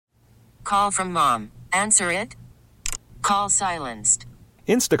call from mom. Answer it. Call silenced.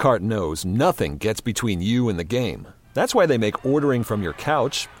 Instacart knows nothing gets between you and the game. That's why they make ordering from your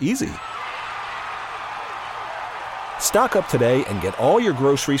couch easy. Stock up today and get all your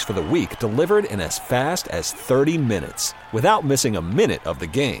groceries for the week delivered in as fast as 30 minutes without missing a minute of the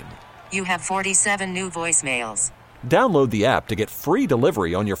game. You have 47 new voicemails. Download the app to get free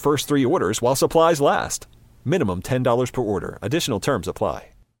delivery on your first 3 orders while supplies last. Minimum $10 per order. Additional terms apply.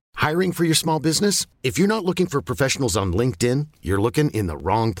 Hiring for your small business? If you're not looking for professionals on LinkedIn, you're looking in the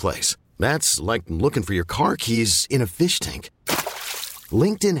wrong place. That's like looking for your car keys in a fish tank.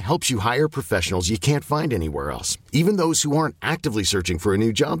 LinkedIn helps you hire professionals you can't find anywhere else, even those who aren't actively searching for a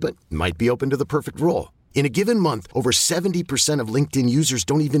new job but might be open to the perfect role. In a given month, over 70% of LinkedIn users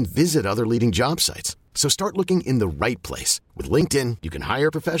don't even visit other leading job sites. So start looking in the right place. With LinkedIn, you can hire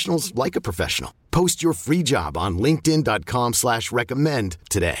professionals like a professional. Post your free job on linkedin.com/recommend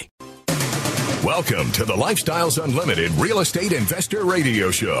today. Welcome to the Lifestyles Unlimited Real Estate Investor Radio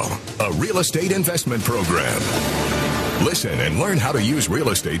Show, a real estate investment program. Listen and learn how to use real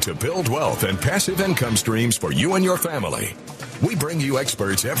estate to build wealth and passive income streams for you and your family. We bring you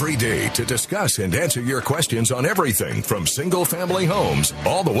experts every day to discuss and answer your questions on everything from single-family homes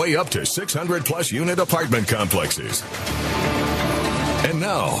all the way up to 600-plus unit apartment complexes. And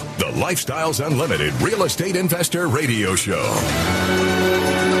now, the Lifestyles Unlimited Real Estate Investor Radio Show.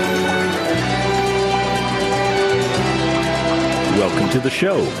 Welcome to the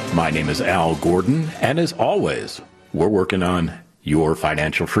show. My name is Al Gordon, and as always, we're working on your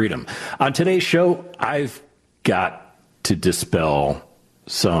financial freedom. On today's show, I've got to dispel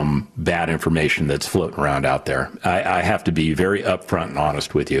some bad information that's floating around out there. I have to be very upfront and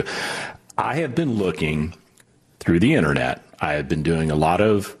honest with you. I have been looking through the internet. I have been doing a lot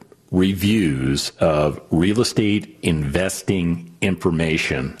of reviews of real estate investing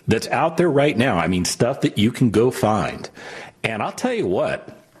information that's out there right now. I mean, stuff that you can go find. And I'll tell you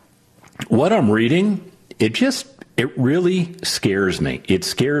what I'm reading, it really scares me. It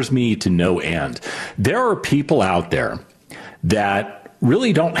scares me to no end. There are people out there that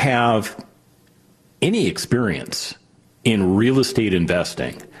really don't have any experience in real estate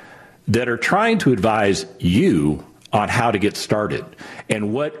investing that are trying to advise you on how to get started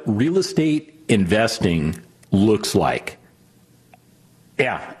and what real estate investing looks like.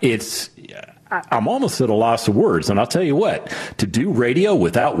 Yeah, I'm almost at a loss of words. And I'll tell you what, to do radio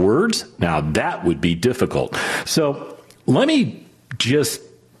without words, now that would be difficult. So let me just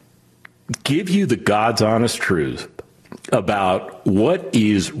give you the God's honest truth about what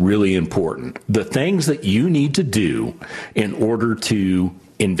is really important, the things that you need to do in order to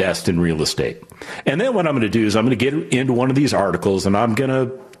invest in real estate. And then what I'm going to do is I'm going to get into one of these articles and I'm going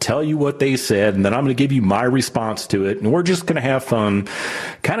to tell you what they said, and then I'm going to give you my response to it, and we're just going to have fun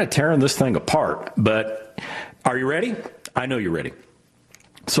kind of tearing this thing apart. But are you ready? I know you're ready.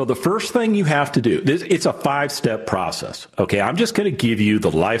 So the first thing you have to do, it's a 5-step process. Okay, I'm just going to give you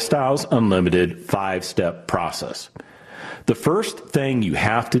the Lifestyles Unlimited 5-step process. The first thing you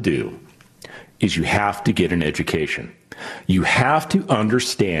have to do is you have to get an education. You have to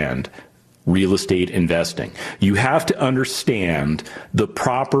understand real estate investing. You have to understand the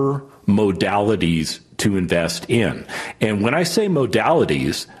proper modalities to invest in. And when I say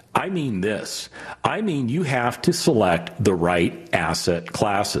modalities, I mean this. I mean you have to select the right asset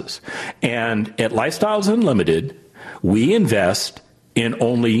classes. And at Lifestyles Unlimited, we invest in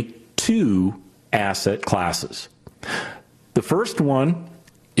only 2 asset classes. The first one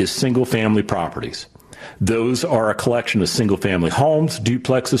is single-family properties. Those are a collection of single-family homes,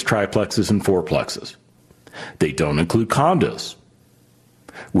 duplexes, triplexes, and fourplexes. They don't include condos.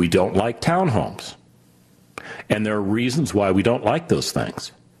 We don't like townhomes. And there are reasons why we don't like those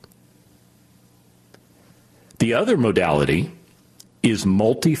things. The other modality is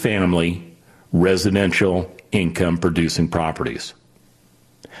multifamily residential income-producing properties.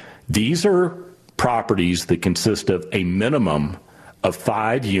 These are properties that consist of a minimum of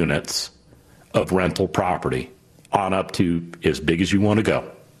 5 units of rental property on up to as big as you want to go.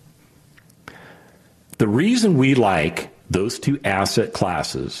 The reason we like those 2 asset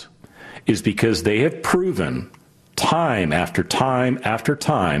classes is because they have proven time after time after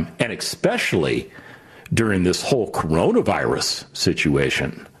time, and especially during this whole coronavirus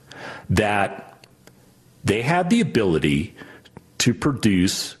situation, that they have the ability to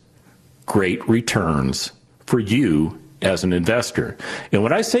produce great returns for you as an investor. And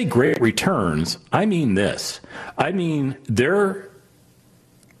when I say great returns, I mean this. I mean, there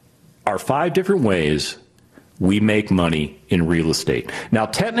are 5 different ways we make money in real estate. Now,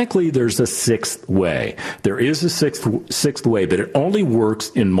 technically, there's a sixth way. There is a sixth way, but it only works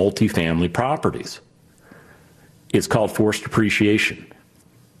in multifamily properties. It's called forced appreciation.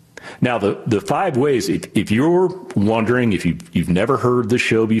 Now, the 5 ways, if you're wondering, if you've never heard the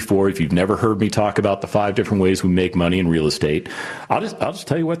show before, if you've never heard me talk about the 5 different ways we make money in real estate, I'll just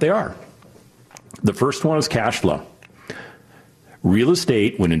tell you what they are. The first one is cash flow. Real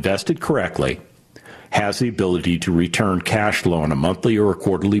estate, when invested correctly, has the ability to return cash flow on a monthly or a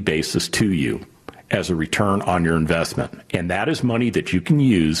quarterly basis to you as a return on your investment. And that is money that you can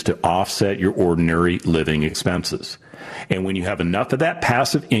use to offset your ordinary living expenses. And when you have enough of that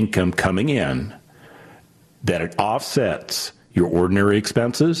passive income coming in that it offsets your ordinary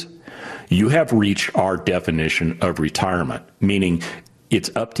expenses, you have reached our definition of retirement, meaning it's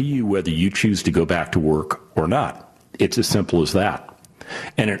up to you whether you choose to go back to work or not. It's as simple as that.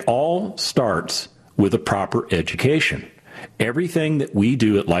 And it all starts with a proper education. Everything that we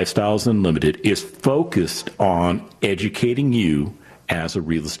do at Lifestyles Unlimited is focused on educating you as a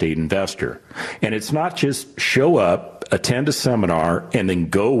real estate investor. And it's not just show up, attend a seminar, and then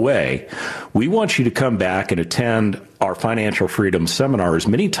go away. We want you to come back and attend our financial freedom seminar as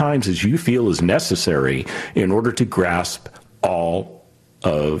many times as you feel is necessary in order to grasp all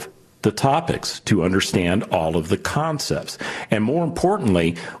of the topics, to understand all of the concepts. And more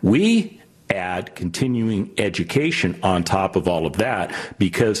importantly, we add continuing education on top of all of that,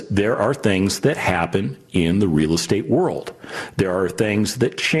 because there are things that happen in the real estate world. There are things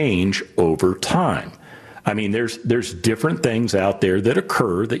that change over time. I mean, there's different things out there that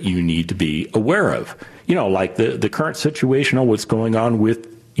occur that you need to be aware of. You know, like the current situation on what's going on with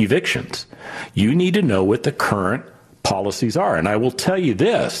evictions. You need to know what the current policies are. And I will tell you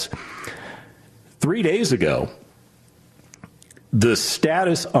this, 3 days ago, the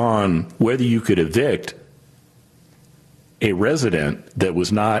status on whether you could evict a resident that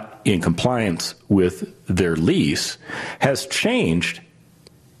was not in compliance with their lease has changed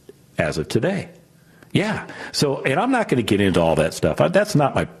as of today. Yeah. So, and I'm not going to get into all that stuff. That's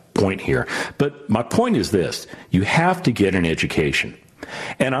not my point here. But my point is this: you have to get an education.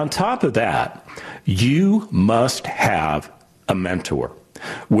 And on top of that, you must have a mentor.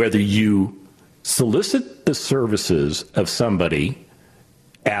 Whether you solicit the services of somebody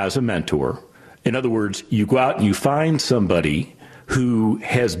as a mentor, in other words, you go out and you find somebody who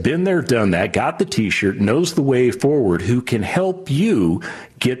has been there, done that, got the t-shirt, knows the way forward, who can help you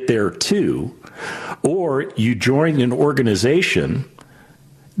get there too, or you join an organization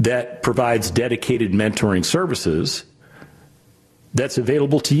that provides dedicated mentoring services that's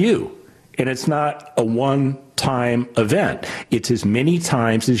available to you. And it's not a one-time event. It's as many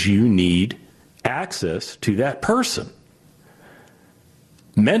times as you need access to that person.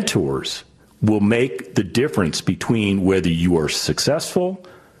 Mentors will make the difference between whether you are successful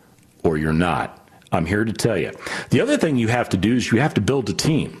or you're not. I'm here to tell you. The other thing you have to do is you have to build a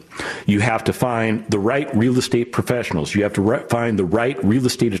team. You have to find the right real estate professionals. You have to find the right real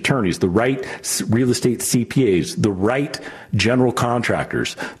estate attorneys, the right real estate CPAs, the right general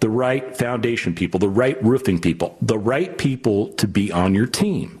contractors, the right foundation people, the right roofing people, the right people to be on your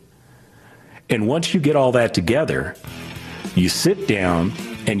team. And once you get all that together, you sit down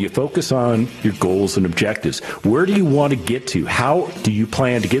and you focus on your goals and objectives. Where do you want to get to? How do you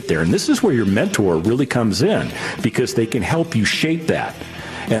plan to get there? And this is where your mentor really comes in, because they can help you shape that.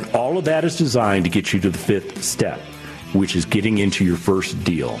 And all of that is designed to get you to the 5th step, which is getting into your first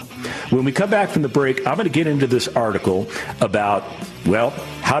deal. When we come back from the break, I'm going to get into this article about, well,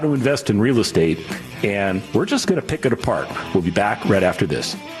 how to invest in real estate, and we're just going to pick it apart. We'll be back right after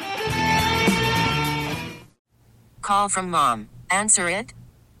this. Call from mom. Answer it.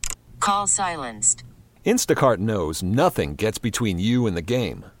 Call silenced. Instacart knows nothing gets between you and the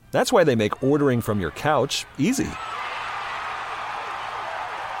game. That's why they make ordering from your couch easy.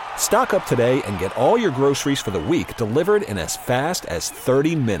 Stock up today and get all your groceries for the week delivered in as fast as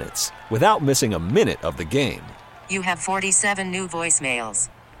 30 minutes without missing a minute of the game. You have 47 new voicemails.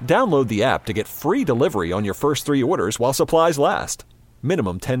 Download the app to get free delivery on your first 3 orders while supplies last.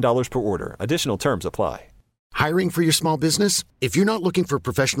 Minimum $10 per order. Additional terms apply. Hiring for your small business? If you're not looking for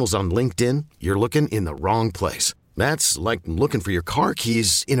professionals on LinkedIn, you're looking in the wrong place. That's like looking for your car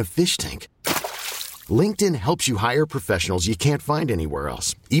keys in a fish tank. LinkedIn helps you hire professionals you can't find anywhere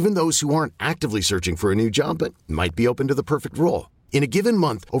else, even those who aren't actively searching for a new job but might be open to the perfect role. In a given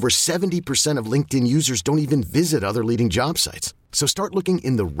month, over 70% of LinkedIn users don't even visit other leading job sites. So start looking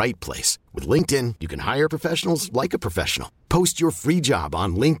in the right place. With LinkedIn, you can hire professionals like a professional. Post your free job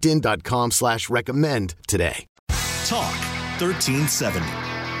on linkedin.com/recommend today. Talk 1370.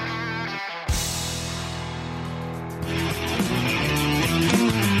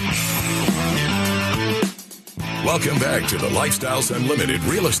 Welcome back to the Lifestyles Unlimited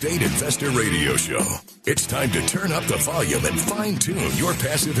Real Estate Investor Radio Show. It's time to turn up the volume and fine-tune your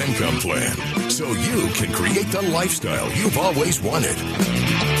passive income plan so you can create the lifestyle you've always wanted.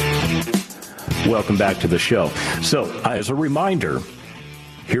 Welcome back to the show. So, as a reminder,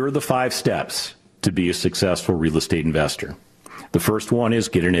 here are the 5 steps to be a successful real estate investor. The first one is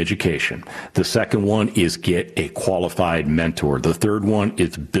get an education. The second one is get a qualified mentor. The third one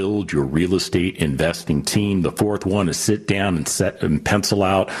is build your real estate investing team. The fourth one is sit down and set and pencil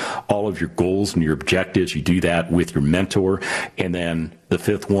out all of your goals and your objectives. You do that with your mentor. And then the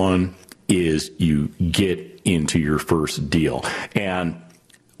fifth one is you get into your first deal. And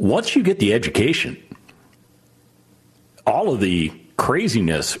once you get the education, all of the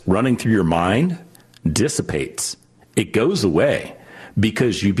craziness running through your mind dissipates. It goes away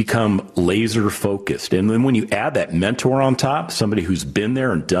because you become laser focused. And then when you add that mentor on top, somebody who's been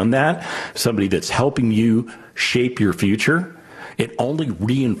there and done that, somebody that's helping you shape your future, it only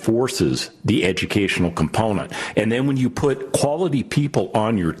reinforces the educational component. And then when you put quality people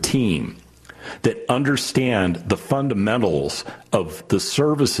on your team that understand the fundamentals of the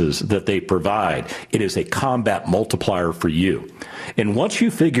services that they provide, it is a combat multiplier for you. And once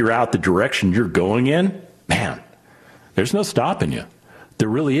you figure out the direction you're going in, man, there's no stopping you. There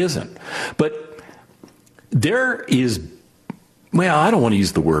really isn't. But there is, well, I don't want to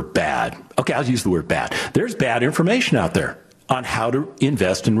use the word bad. Okay, I'll use the word bad. There's bad information out there on how to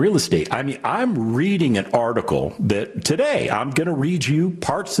invest in real estate. I mean, I'm reading an article that today, I'm going to read you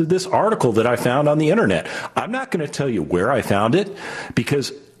parts of this article that I found on the internet. I'm not going to tell you where I found it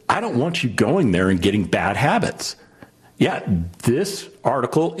because I don't want you going there and getting bad habits. Yeah, this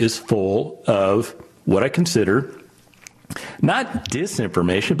article is full of what I consider not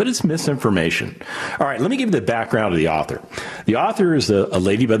disinformation, but it's misinformation. All right, let me give you the background of the author. The author is a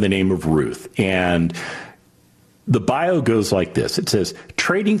lady by the name of Ruth, and the bio goes like this. It says,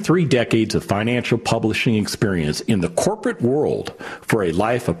 trading 3 decades of financial publishing experience in the corporate world for a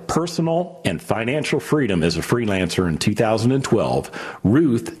life of personal and financial freedom as a freelancer in 2012,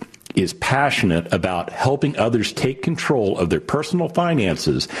 Ruth is passionate about helping others take control of their personal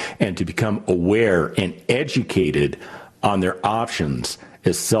finances and to become aware and educated on their options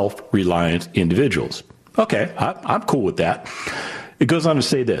as self-reliant individuals. Okay, I'm cool with that. It goes on to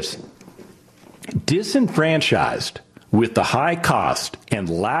say this. Disenfranchised with the high cost and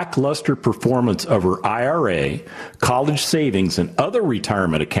lackluster performance of her IRA, college savings, and other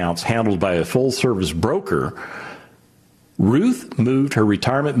retirement accounts handled by a full-service broker, Ruth moved her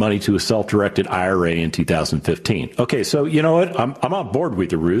retirement money to a self-directed IRA in 2015. Okay, so you know what? I'm on board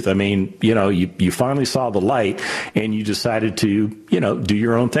with you, Ruth. I mean, you know, you finally saw the light and you decided to, you know, do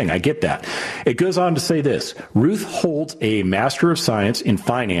your own thing. I get that. It goes on to say this. Ruth holds a Master of Science in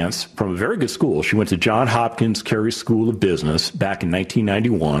Finance from a very good school. She went to Johns Hopkins Carey School of Business back in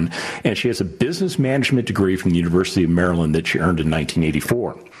 1991, and she has a business management degree from the University of Maryland that she earned in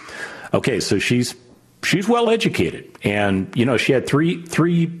 1984. Okay, so she's well educated, and you know she had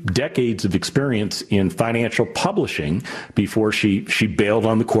three decades of experience in financial publishing before she bailed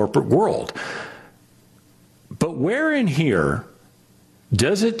on the corporate world. But where in here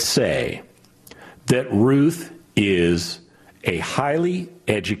does it say that Ruth is a highly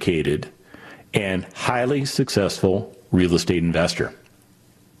educated and highly successful real estate investor?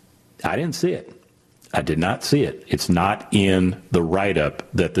 I didn't see it. I did not see it. It's not in the write-up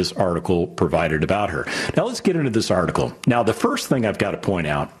that this article provided about her. Now let's get into this article. Now the first thing I've got to point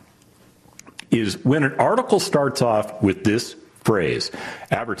out is when an article starts off with this phrase,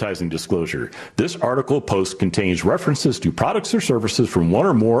 advertising disclosure, this article post contains references to products or services from one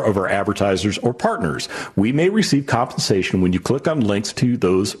or more of our advertisers or partners. We may receive compensation when you click on links to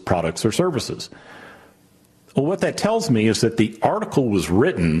those products or services. Well, what that tells me is that the article was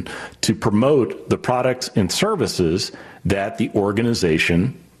written to promote the products and services that the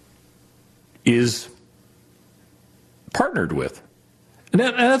organization is partnered with. And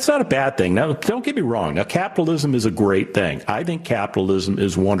that's not a bad thing. Now, don't get me wrong. Now, capitalism is a great thing. I think capitalism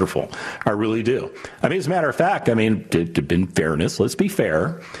is wonderful. I really do. I mean, as a matter of fact, I mean, in fairness, let's be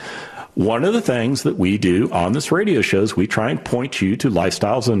fair. One of the things that we do on this radio show is we try and point you to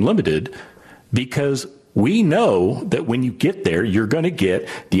Lifestyles Unlimited because we know that when you get there, you're going to get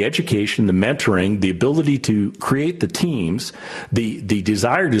the education, the mentoring, the ability to create the teams, the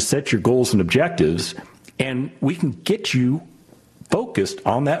desire to set your goals and objectives, and we can get you focused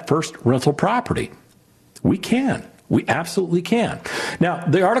on that first rental property. We can. We absolutely can. Now,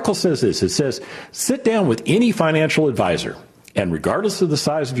 the article says this. It says, sit down with any financial advisor, and regardless of the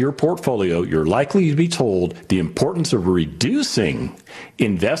size of your portfolio, you're likely to be told the importance of reducing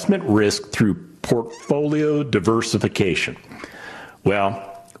investment risk through portfolio diversification. Well,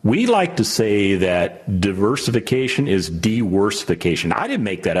 we like to say that diversification is de-worsification. I didn't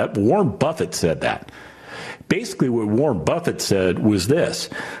make that up. Warren Buffett said that. Basically, what Warren Buffett said was this: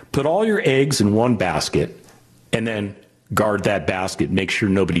 put all your eggs in one basket and then guard that basket. Make sure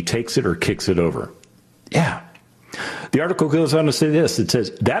nobody takes it or kicks it over. Yeah. The article goes on to say this. It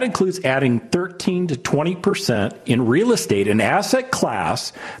says that includes adding 13 to 20% in real estate, an asset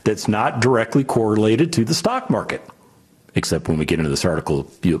class that's not directly correlated to the stock market. Except when we get into this article,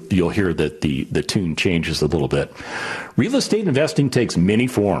 you'll hear that the tune changes a little bit. Real estate investing takes many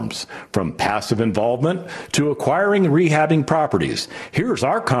forms, from passive involvement to acquiring and rehabbing properties. Here's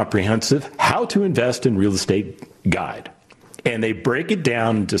our comprehensive How to Invest in Real Estate guide. And they break it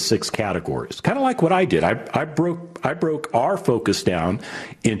down into 6 categories, kind of like what I did. I broke our focus down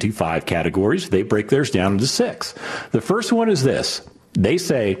into 5 categories. They break theirs down into 6. The first one is this. They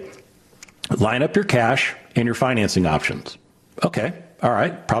say, line up your cash and your financing options. Okay, all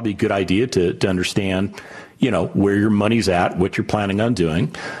right, probably a good idea to understand, where your money's at, what you're planning on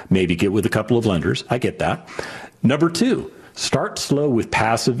doing, maybe get with a couple of lenders. I get that. Number 2, start slow with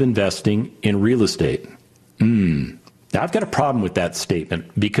passive investing in real estate. Now, I've got a problem with that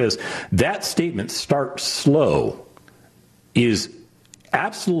statement, because that statement, start slow, is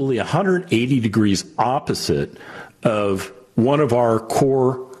absolutely 180 degrees opposite of one of our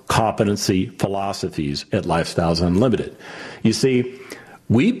core competency philosophies at Lifestyles Unlimited. You see,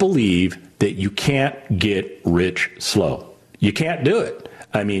 we believe that you can't get rich slow. You can't do it.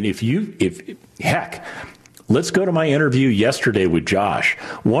 I mean, heck, let's go to my interview yesterday with Josh.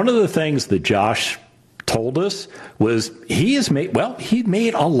 One of the things that Josh told us was he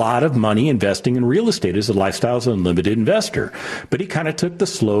made a lot of money investing in real estate as a Lifestyles Unlimited investor, but he kind of took the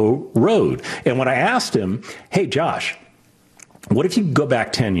slow road. And when I asked him, hey, Josh, what if you could go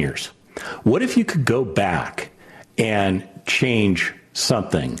back 10 years? What if you could go back and change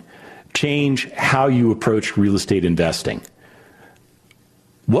something, change how you approach real estate investing?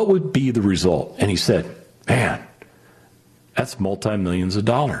 What would be the result? And he said, man, that's multi-millions of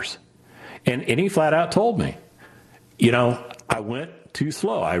dollars. And he flat out told me, I went too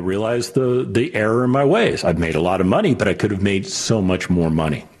slow. I realized the error in my ways. I've made a lot of money, but I could have made so much more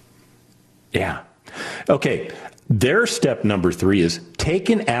money. Yeah. Okay. Their step number 3 is take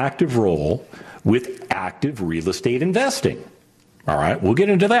an active role with active real estate investing. All right, we'll get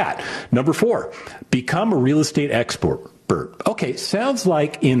into that. Number 4, become a real estate expert. Okay, sounds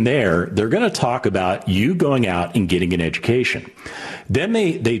like in there, they're going to talk about you going out and getting an education. Then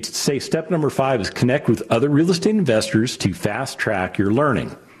they say step number 5 is connect with other real estate investors to fast track your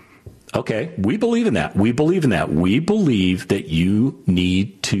learning. Okay, we believe in that. We believe that you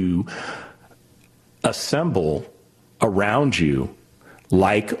need to assemble around you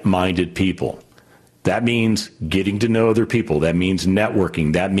like-minded people. That means getting to know other people. That means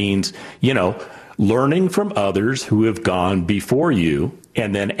networking. That means, learning from others who have gone before you.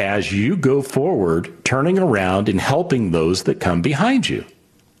 And then as you go forward, turning around and helping those that come behind you.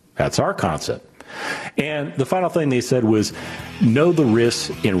 That's our concept. And the final thing they said was know the risks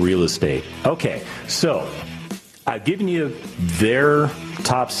in real estate. Okay, so I've given you their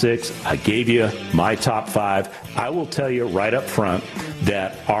top 6. I gave you my top 5. I will tell you right up front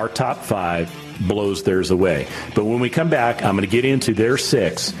that our top 5 blows theirs away. But when we come back, I'm going to get into their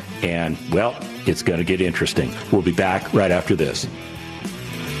 6, and, well, it's going to get interesting. We'll be back right after this.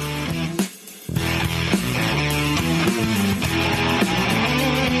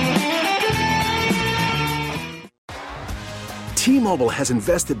 T-Mobile has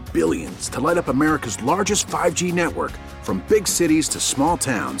invested billions to light up America's largest 5G network, from big cities to small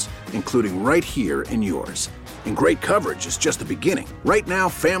towns, including right here in yours. And great coverage is just the beginning. Right now,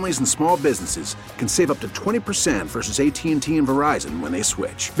 families and small businesses can save up to 20% versus AT&T and Verizon when they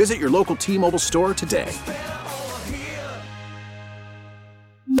switch. Visit your local T-Mobile store today.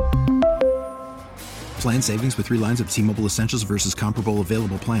 Plan savings with 3 lines of T-Mobile Essentials versus comparable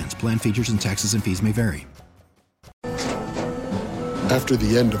available plans. Plan features and taxes and fees may vary. After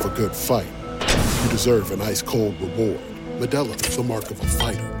the end of a good fight, you deserve an ice-cold reward. Modelo is the mark of a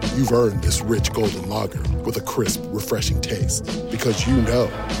fighter. You've earned this rich golden lager with a crisp, refreshing taste. Because you know,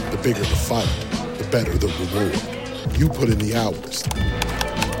 the bigger the fight, the better the reward. You put in the hours,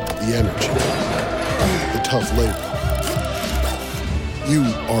 the energy, the tough labor. You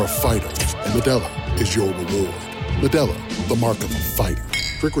are a fighter, and Modelo is your reward. Modelo, the mark of a fighter.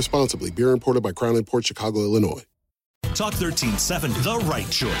 Drink responsibly. Beer imported by Crown Imports, Chicago, Illinois. Talk 13.7, the right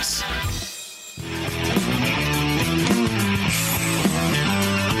choice.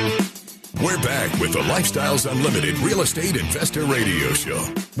 We're back with the Lifestyles Unlimited Real Estate Investor Radio Show.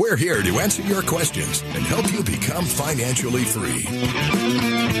 We're here to answer your questions and help you become financially free.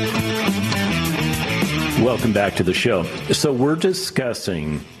 Welcome back to the show. So we're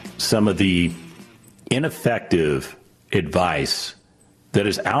discussing some of the ineffective advice that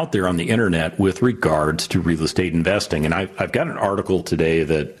is out there on the internet with regards to real estate investing. And I've got an article today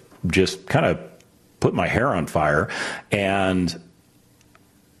that just kind of put my hair on fire, and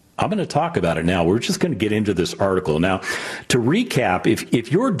I'm going to talk about it now. We're just going to get into this article. Now, to recap,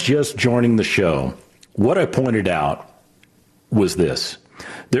 if you're just joining the show, what I pointed out was this.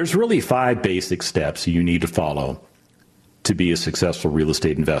 There's really 5 basic steps you need to follow to be a successful real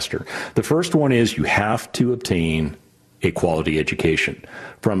estate investor. The first one is you have to obtain a quality education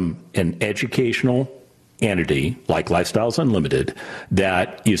from an educational entity like Lifestyles Unlimited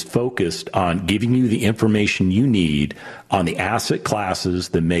that is focused on giving you the information you need on the asset classes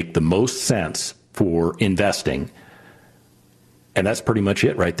that make the most sense for investing. And that's pretty much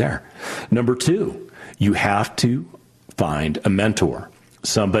it right there. Number 2, you have to find a mentor,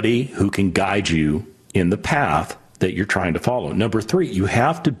 somebody who can guide you in the path that you're trying to follow. Number 3, you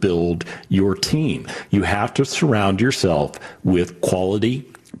have to build your team. You have to surround yourself with quality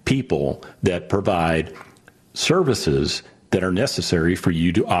people that provide services that are necessary for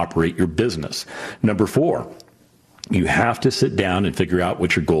you to operate your business. Number 4, you have to sit down and figure out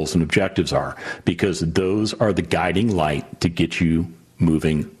what your goals and objectives are, because those are the guiding light to get you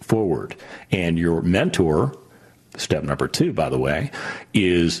moving forward. And your mentor, step number 2, by the way,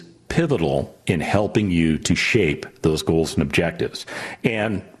 is pivotal in helping you to shape those goals and objectives.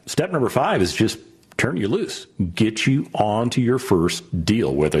 And step number 5 is just turn you loose, get you onto your first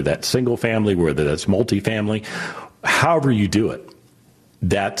deal, whether that's single family, whether that's multifamily, however you do it.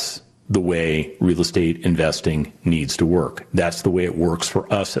 That's the way real estate investing needs to work. That's the way it works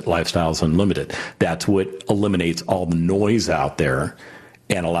for us at Lifestyles Unlimited. That's what eliminates all the noise out there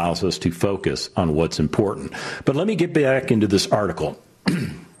and allows us to focus on what's important. But let me get back into this article.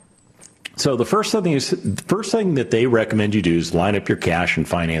 So the first thing that they recommend you do is line up your cash and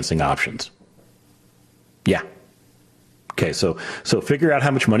financing options. Yeah. Okay, so figure out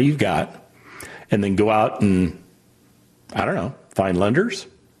how much money you've got and then go out and, I don't know, find lenders?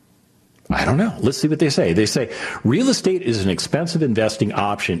 I don't know. Let's see what they say. They say, real estate is an expensive investing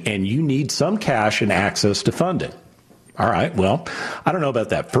option and you need some cash and access to funding. All right, well, I don't know about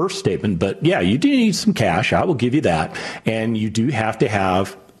that first statement, but yeah, you do need some cash. I will give you that. And you do have to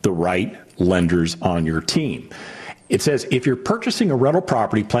have the right lenders on your team. It says, if you're purchasing a rental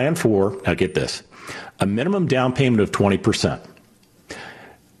property, plan for, now get this, a minimum down payment of 20%.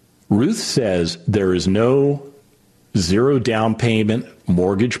 Ruth says there is no zero down payment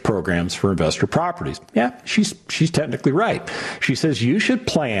mortgage programs for investor properties. Yeah, she's technically right. She says you should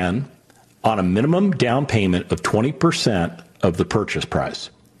plan on a minimum down payment of 20% of the purchase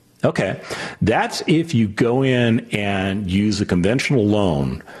price. Okay, that's if you go in and use a conventional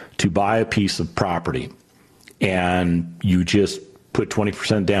loan to buy a piece of property and you just put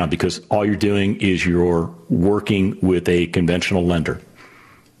 20% down because all you're doing is you're working with a conventional lender.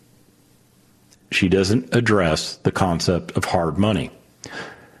 She doesn't address the concept of hard money.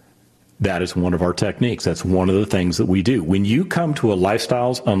 That is one of our techniques. That's one of the things that we do. When you come to a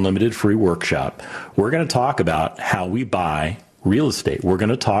Lifestyles Unlimited free workshop, we're going to talk about how we buy real estate. We're going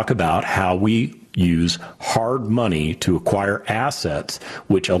to talk about how we use hard money to acquire assets,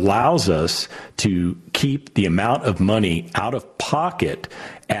 which allows us to keep the amount of money out of pocket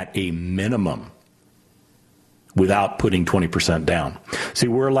at a minimum without putting 20% down. See,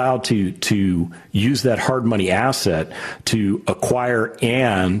 we're allowed to use that hard money asset to acquire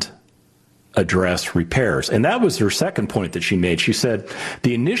and address repairs. And that was her second point that she made. She said,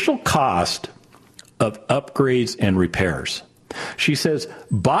 the initial cost of upgrades and repairs. She says,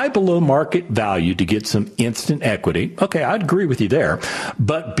 buy below market value to get some instant equity. Okay, I'd agree with you there.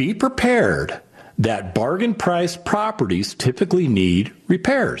 But be prepared that bargain price properties typically need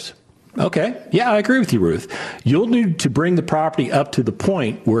repairs. Okay, yeah, I agree with you, Ruth. You'll need to bring the property up to the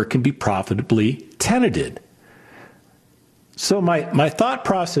point where it can be profitably tenanted. So my thought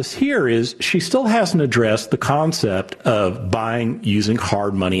process here is she still hasn't addressed the concept of buying using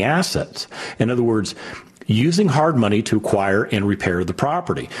hard money assets. In other words, using hard money to acquire and repair the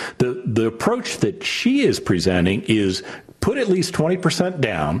property. The approach that she is presenting is put at least 20%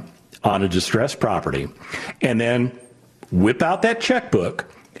 down on a distressed property and then whip out that checkbook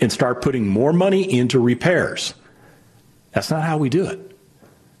and start putting more money into repairs. That's not how we do it.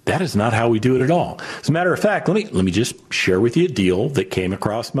 That is not how we do it at all. As a matter of fact, let me just share with you a deal that came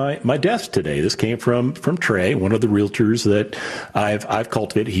across my desk today. This came from Trey, one of the realtors that I've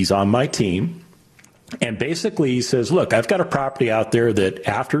cultivated. He's on my team. And basically he says, look, I've got a property out there that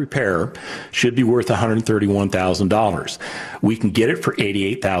after repair should be worth $131,000. We can get it for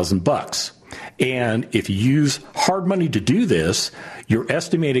 $88,000. And if you use hard money to do this, your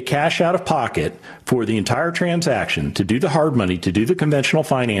estimated cash out of pocket for the entire transaction to do the hard money, to do the conventional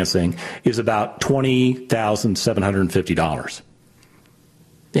financing, is about $20,750.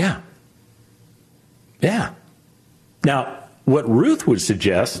 Yeah. Now, what Ruth would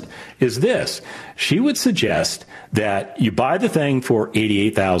suggest is this. She would suggest that you buy the thing for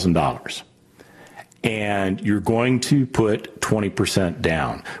 $88,000. And you're going to put 20%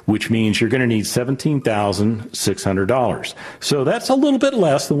 down, which means you're going to need $17,600. So that's a little bit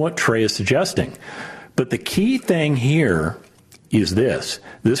less than what Trey is suggesting. But the key thing here is this.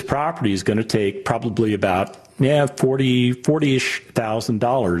 This property is going to take probably about $40-ish thousand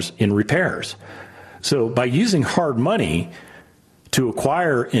in repairs. So by using hard money to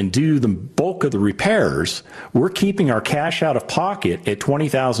acquire and do the bulk of the repairs, we're keeping our cash out of pocket at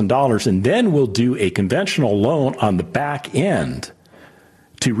 $20,000, and then we'll do a conventional loan on the back end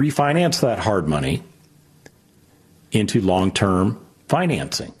to refinance that hard money into long-term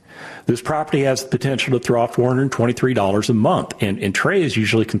financing. This property has the potential to throw off $423 a month, and Trey is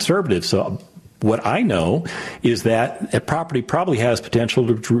usually conservative, so what I know is that a property probably has potential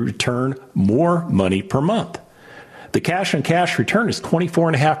to return more money per month. The cash-on-cash return is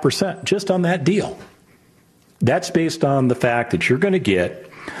 24.5% just on that deal. That's based on the fact that you're going to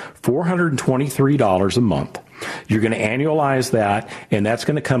get $423 a month. You're going to annualize that, and that's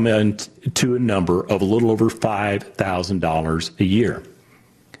going to come in to a number of a little over $5,000 a year.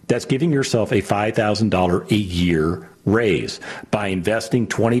 That's giving yourself a $5,000 a year raise by investing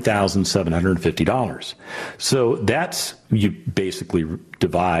 $20,750. So that's, you basically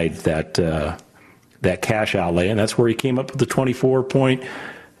divide that cash outlay, and that's where he came up with the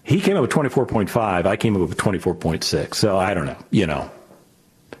 24.5. I came up with 24.6. So I don't know,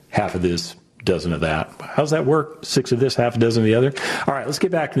 half of this, dozen of that. How's that work? 6 of this, half a dozen of the other. All right, let's get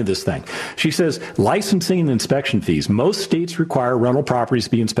back into this thing. She says, licensing and inspection fees. Most states require rental properties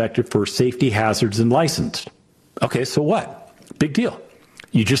to be inspected for safety hazards and licensed. Okay, so what? Big deal.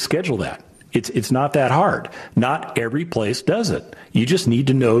 You just schedule that. It's not that hard. Not every place does it. You just need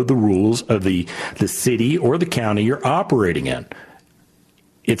to know the rules of the city or the county you're operating in.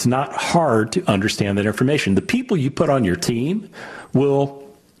 It's not hard to understand that information. The people you put on your team will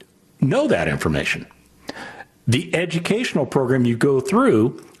know that information. The educational program you go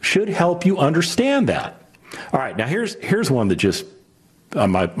through should help you understand that. All right, now here's one that just,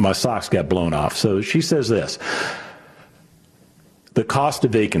 my socks got blown off. So she says this, the cost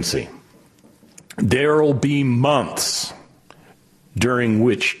of vacancy. There will be months during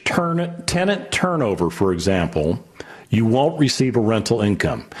which tenant turnover, for example, you won't receive a rental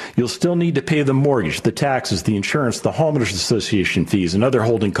income. You'll still need to pay the mortgage, the taxes, the insurance, the homeowners association fees, and other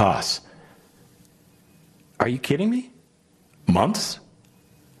holding costs. Are you kidding me? Months?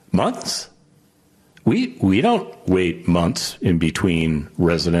 Months? We don't wait months in between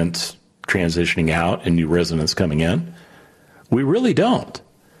residents transitioning out and new residents coming in. We really don't.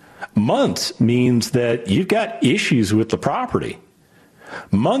 Months means that you've got issues with the property.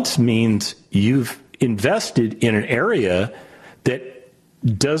 Months means you've invested in an area that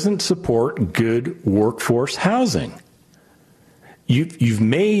doesn't support good workforce housing. You've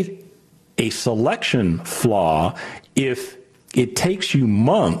made a selection flaw if it takes you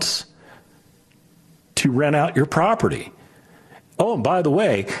months to rent out your property. Oh, and by the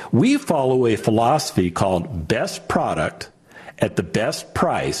way, we follow a philosophy called best product at the best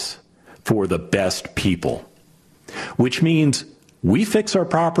price for the best people, which means we fix our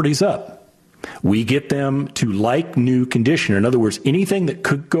properties up. We get them to like new condition. In other words, anything that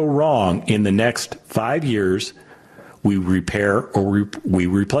could go wrong in the next 5 years, we repair or we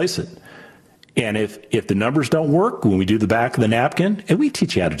replace it. And if the numbers don't work, when we do the back of the napkin, and we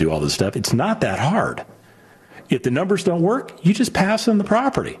teach you how to do all this stuff, it's not that hard. If the numbers don't work, you just pass on the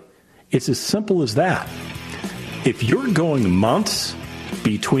property. It's as simple as that. If you're going months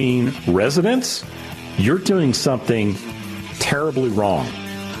between residents, you're doing something terribly wrong.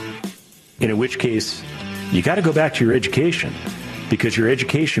 In which case, you got to go back to your education, because your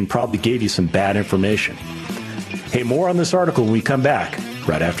education probably gave you some bad information. Hey, more on this article when we come back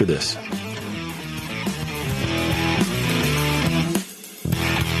right after this.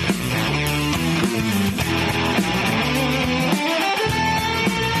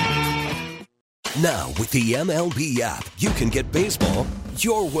 Now, with the MLB app, you can get baseball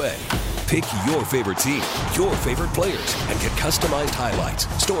your way. Pick your favorite team, your favorite players, and get customized highlights,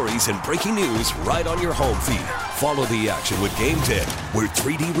 stories, and breaking news right on your home feed. Follow the action with Game 10, where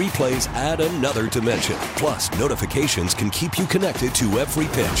 3D replays add another dimension. Plus, notifications can keep you connected to every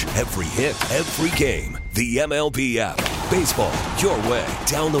pitch, every hit, every game. The MLB app. Baseball, your way.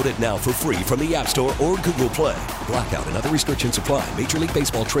 Download it now for free from the App Store or Google Play. Blackout and other restrictions apply. Major League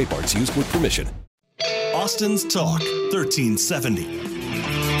Baseball trademarks used with permission. Austin's Talk, 1370.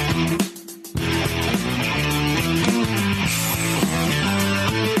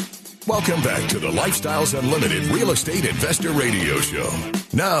 Welcome back to the Lifestyles Unlimited Real Estate Investor Radio Show.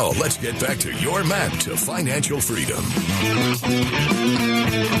 Now, let's get back to your map to financial freedom.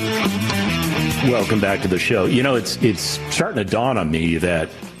 Welcome back to the show. You know, it's starting to dawn on me that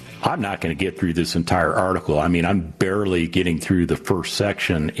I'm not going to get through this entire article. I mean, I'm barely getting through the first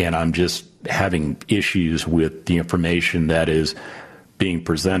section, and I'm just having issues with the information that is being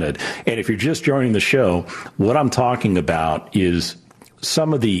presented. And if you're just joining the show, what I'm talking about is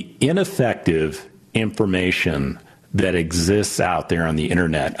some of the ineffective information that exists out there on the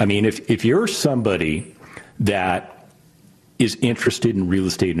internet. I mean, if you're somebody that is interested in real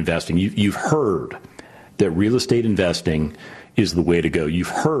estate investing, you've heard that real estate investing is the way to go. You've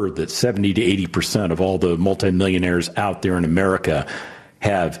heard that 70 to 80% of all the multimillionaires out there in America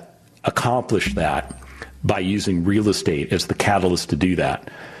have accomplished that by using real estate as the catalyst to do that.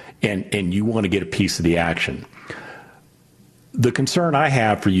 And you want to get a piece of the action. The concern I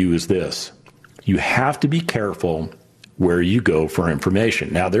have for you is this. You have to be careful where you go for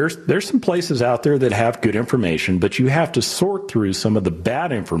information. Now, there's some places out there that have good information, but you have to sort through some of the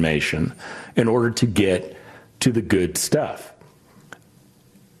bad information in order to get to the good stuff.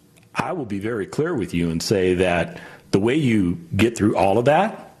 I will be very clear with you and say that the way you get through all of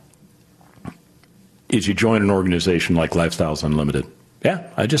that is you join an organization like Lifestyles Unlimited. Yeah,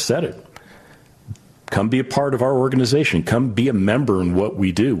 I just said it. Come be a part of our organization. Come be a member in what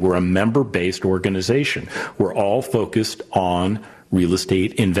we do. We're a member-based organization. We're all focused on real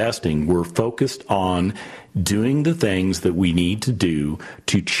estate investing. We're focused on doing the things that we need to do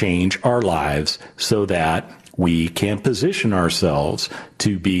to change our lives so that we can position ourselves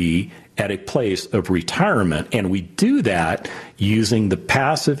to be at a place of retirement. And we do that using the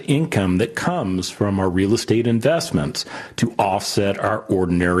passive income that comes from our real estate investments to offset our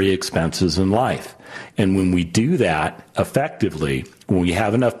ordinary expenses in life. And when we do that effectively, when we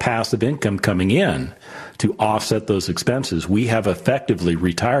have enough passive income coming in to offset those expenses, we have effectively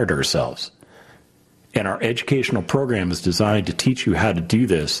retired ourselves. And our educational program is designed to teach you how to do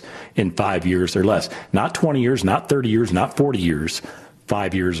this in 5 years or less. Not 20 years, not 30 years, not 40 years,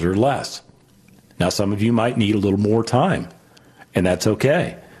 5 years or less. Now, some of you might need a little more time, and that's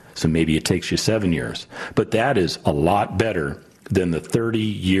okay. So maybe it takes you 7 years. But that is a lot better than the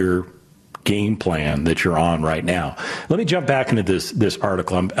 30-year game plan that you're on right now. Let me jump back into this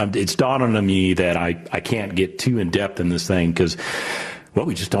article. It's dawning on me that I can't get too in-depth in this thing because, well,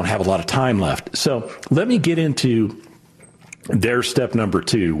 we just don't have a lot of time left. So let me get into their step number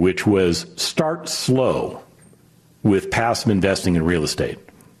 2, which was start slow with passive investing in real estate.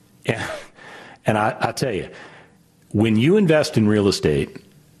 And I tell you, when you invest in real estate,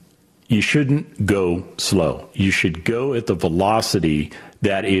 you shouldn't go slow. You should go at the velocity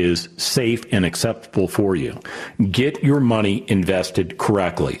that is safe and acceptable for you. Get your money invested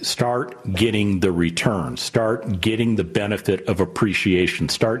correctly. Start getting the return. Start getting the benefit of appreciation.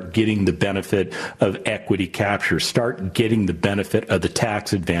 Start getting the benefit of equity capture. Start getting the benefit of the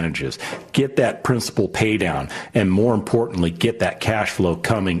tax advantages. Get that principal pay down. And more importantly, get that cash flow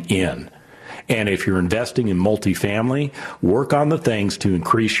coming in. And if you're investing in multifamily, work on the things to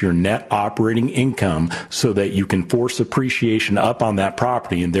increase your net operating income so that you can force appreciation up on that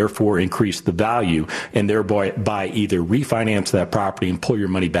property and therefore increase the value and thereby either refinance that property and pull your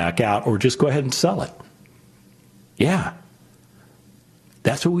money back out or just go ahead and sell it. Yeah.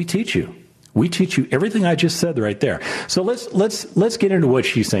 That's what we teach you. We teach you everything I just said right there. So let's get into what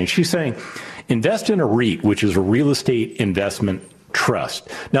she's saying. She's saying invest in a REIT, which is a real estate investment trust.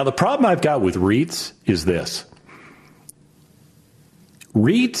 Now, the problem I've got with REITs is this.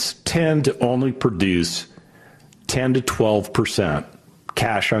 REITs tend to only produce 10 to 12%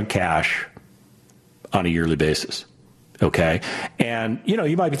 cash on cash on a yearly basis. Okay. And,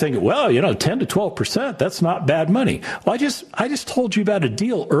 you might be thinking, well, 10 to 12%, that's not bad money. Well, I just told you about a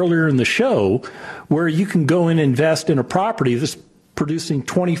deal earlier in the show where you can go and invest in a property that's producing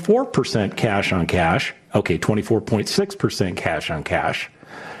 24% cash on cash. Okay, 24.6% cash on cash.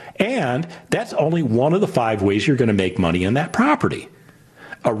 And that's only one of the 5 ways you're going to make money on that property.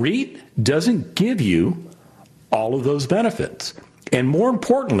 A REIT doesn't give you all of those benefits. And more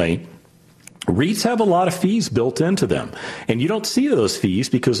importantly, REITs have a lot of fees built into them. And you don't see those fees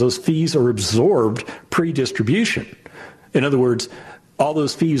because those fees are absorbed pre-distribution. In other words, all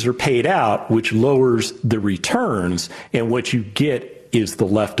those fees are paid out, which lowers the returns, and what you get is the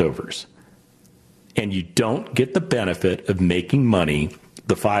leftovers. And you don't get the benefit of making money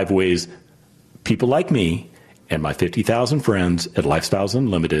the 5 ways people like me and my 50,000 friends at Lifestyles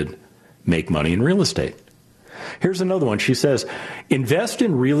Unlimited make money in real estate. Here's another one. She says, invest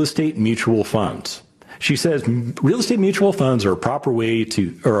in real estate mutual funds. She says real estate mutual funds are a popular way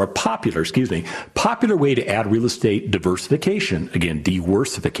to add real estate diversification, again,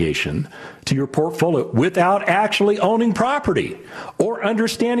 diversification, to your portfolio without actually owning property or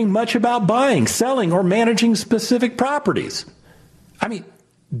understanding much about buying, selling, or managing specific properties. I mean,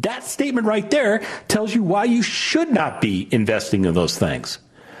 that statement right there tells you why you should not be investing in those things,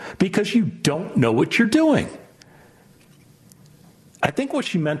 because you don't know what you're doing. I think what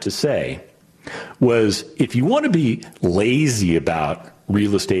she meant to say was, if you want to be lazy about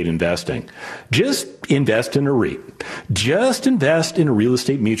real estate investing, just invest in a REIT. Just invest in a real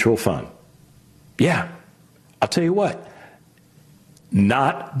estate mutual fund. Yeah, I'll tell you what,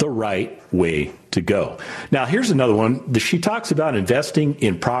 not the right way to go. Now, here's another one. She talks about investing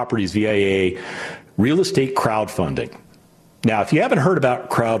in properties via a real estate crowdfunding. Now, if you haven't heard about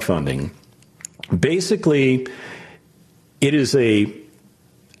crowdfunding, basically it is a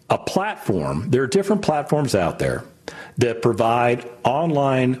platform. There are different platforms out there that provide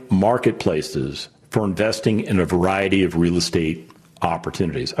online marketplaces for investing in a variety of real estate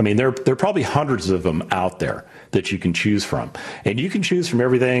opportunities. I mean, there are probably hundreds of them out there that you can choose from. And you can choose from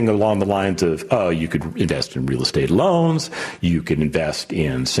everything along the lines of, you could invest in real estate loans, you can invest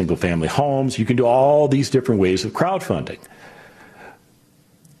in single-family homes, you can do all these different ways of crowdfunding.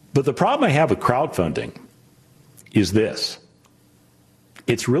 But the problem I have with crowdfunding is this.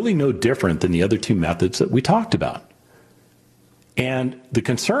 It's really no different than the other two methods that we talked about. And the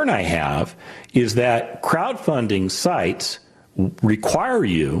concern I have is that crowdfunding sites require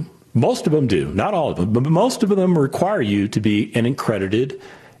you, most of them do, not all of them, but most of them require you to be an accredited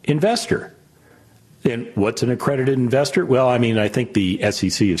investor. And what's an accredited investor? Well, I mean, I think the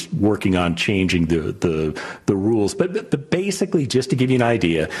SEC is working on changing the rules. But basically, just to give you an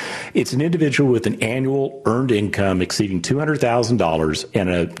idea, it's an individual with an annual earned income exceeding $200,000 and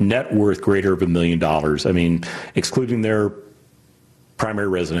a net worth greater of $1 million. I mean, excluding their primary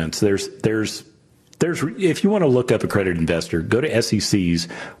residence. There's if you want to look up accredited investor, go to SEC's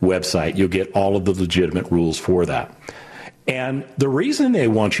website. You'll get all of the legitimate rules for that. And the reason they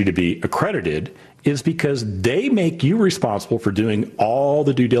want you to be accredited is because they make you responsible for doing all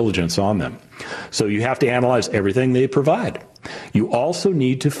the due diligence on them. So you have to analyze everything they provide. You also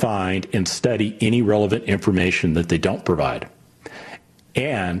need to find and study any relevant information that they don't provide.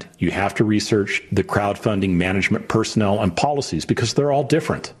 And you have to research the crowdfunding management personnel and policies, because they're all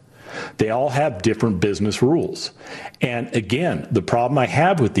different. They all have different business rules. And again, the problem I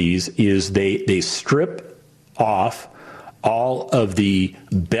have with these is they strip off all of the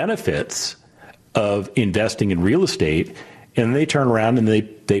benefits of investing in real estate, and they turn around and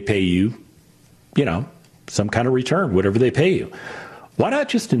they pay you, some kind of return, whatever they pay you. Why not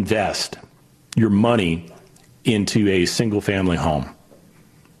just invest your money into a single family home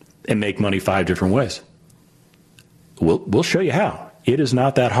and make money 5 different ways? We'll show you how. It is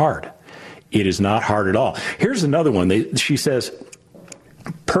not that hard. It is not hard at all. Here's another one. She says,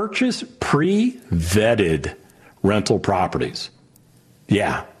 purchase pre-vetted rental properties.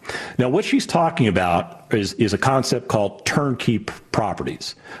 Yeah. Now, what she's talking about is a concept called turnkey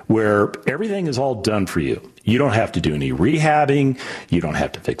properties, where everything is all done for you. You don't have to do any rehabbing. You don't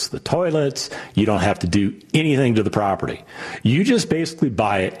have to fix the toilets. You don't have to do anything to the property. You just basically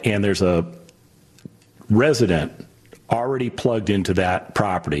buy it, and there's a resident already plugged into that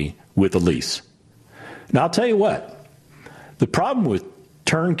property with a lease. Now, I'll tell you what. The problem with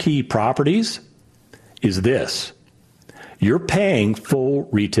turnkey properties is this. You're paying full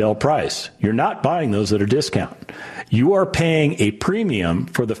retail price. You're not buying those at a discount. You are paying a premium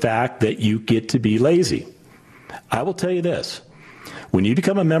for the fact that you get to be lazy. I will tell you this. When you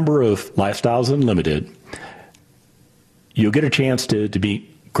become a member of Lifestyles Unlimited, you'll get a chance to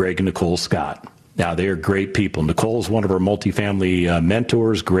meet Greg and Nicole Scott. Now, they are great people. Nicole is one of our multifamily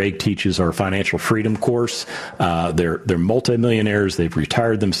mentors. Greg teaches our financial freedom course. They're multimillionaires. They've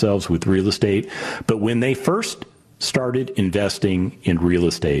retired themselves with real estate. But when they first started investing in real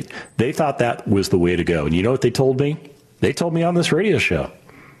estate, they thought that was the way to go. And you know what they told me? They told me on this radio show,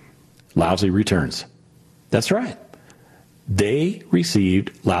 lousy returns. That's right. They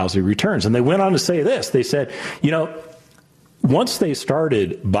received lousy returns. And they went on to say this. They said, once they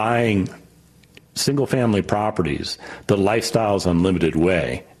started buying single-family properties the Lifestyles Unlimited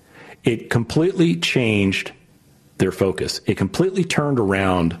way, it completely changed their focus. It completely turned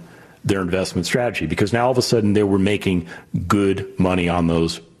around their investment strategy, because now all of a sudden they were making good money on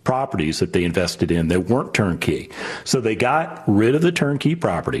those properties that they invested in that weren't turnkey. So they got rid of the turnkey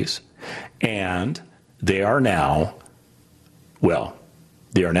properties, and they are now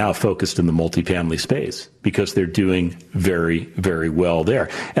focused in the multifamily space because they're doing very, very well there.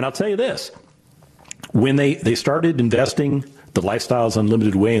 And I'll tell you this, when they started investing the Lifestyles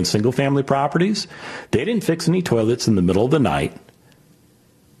Unlimited way in single-family properties, they didn't fix any toilets in the middle of the night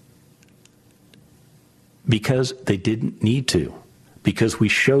because they didn't need to, because we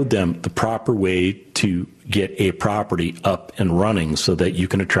showed them the proper way to get a property up and running so that you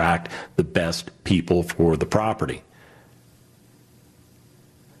can attract the best people for the property.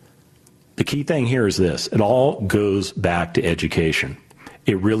 The key thing here is this: it all goes back to education.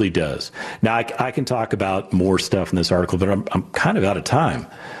 It really does. Now, I can talk about more stuff in this article, but I'm kind of out of time.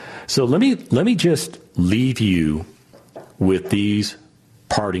 So let me just leave you with these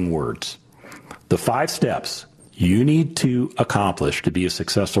parting words. The 5 steps you need to accomplish to be a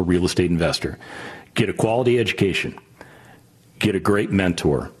successful real estate investor: get a quality education, get a great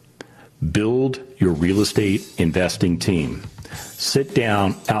mentor, build your real estate investing team, sit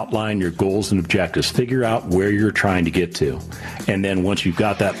down, outline your goals and objectives, figure out where you're trying to get to. And then once you've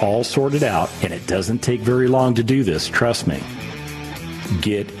got that all sorted out, and it doesn't take very long to do this, trust me,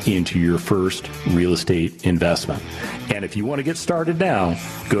 get into your first real estate investment. And if you want to get started now,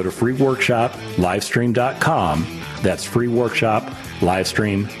 go to freeworkshoplivestream.com. That's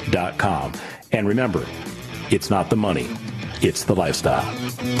freeworkshoplivestream.com. And remember, it's not the money, it's the lifestyle.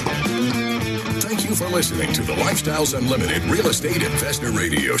 Thank you for listening to the Lifestyles Unlimited Real Estate Investor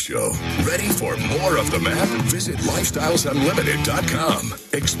Radio Show. Ready for more of the map? Visit lifestylesunlimited.com.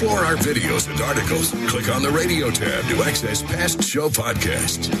 Explore our videos and articles. Click on the radio tab to access past show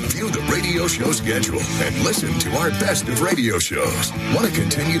podcasts. View the radio show schedule and listen to our best of radio shows. Want to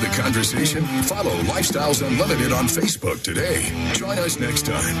continue the conversation? Follow Lifestyles Unlimited on Facebook today. Join us next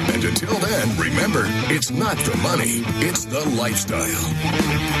time. And until then, remember, it's not the money, it's the lifestyle.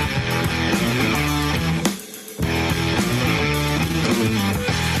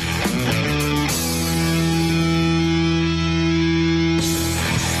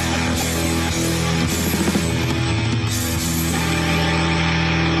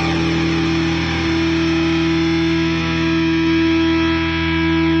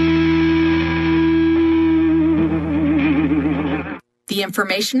 The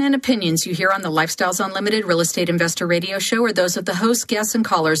information and opinions you hear on the Lifestyles Unlimited Real Estate Investor Radio Show are those of the hosts, guests, and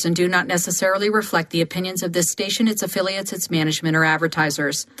callers and do not necessarily reflect the opinions of this station, its affiliates, its management, or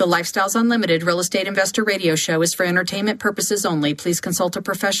advertisers. The Lifestyles Unlimited Real Estate Investor Radio Show is for entertainment purposes only. Please consult a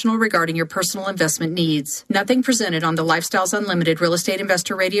professional regarding your personal investment needs. Nothing presented on the Lifestyles Unlimited Real Estate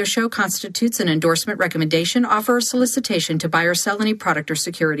Investor Radio Show constitutes an endorsement, recommendation, offer, or solicitation to buy or sell any product or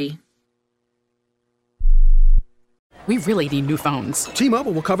security. We really need new phones.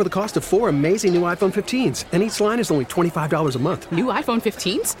 T-Mobile will cover the cost of 4 amazing new iPhone 15s, and each line is only $25 a month. New iPhone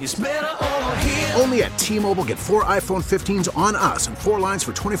 15s? It's better over here. Only at T-Mobile, get 4 iPhone 15s on us and 4 lines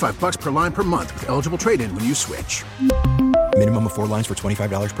for $25 per line per month with eligible trade-in when you switch. Minimum of 4 lines for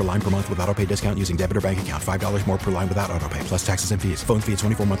 $25 per line per month with autopay discount using debit or bank account. $5 more per line without autopay, plus taxes and fees. Phone fee at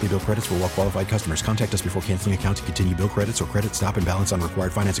 24 monthly bill credits for well-qualified customers. Contact us before canceling account to continue bill credits or credit stop and balance on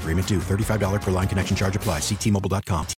required finance agreement due. $35 per line connection charge applies. See T-Mobile.com.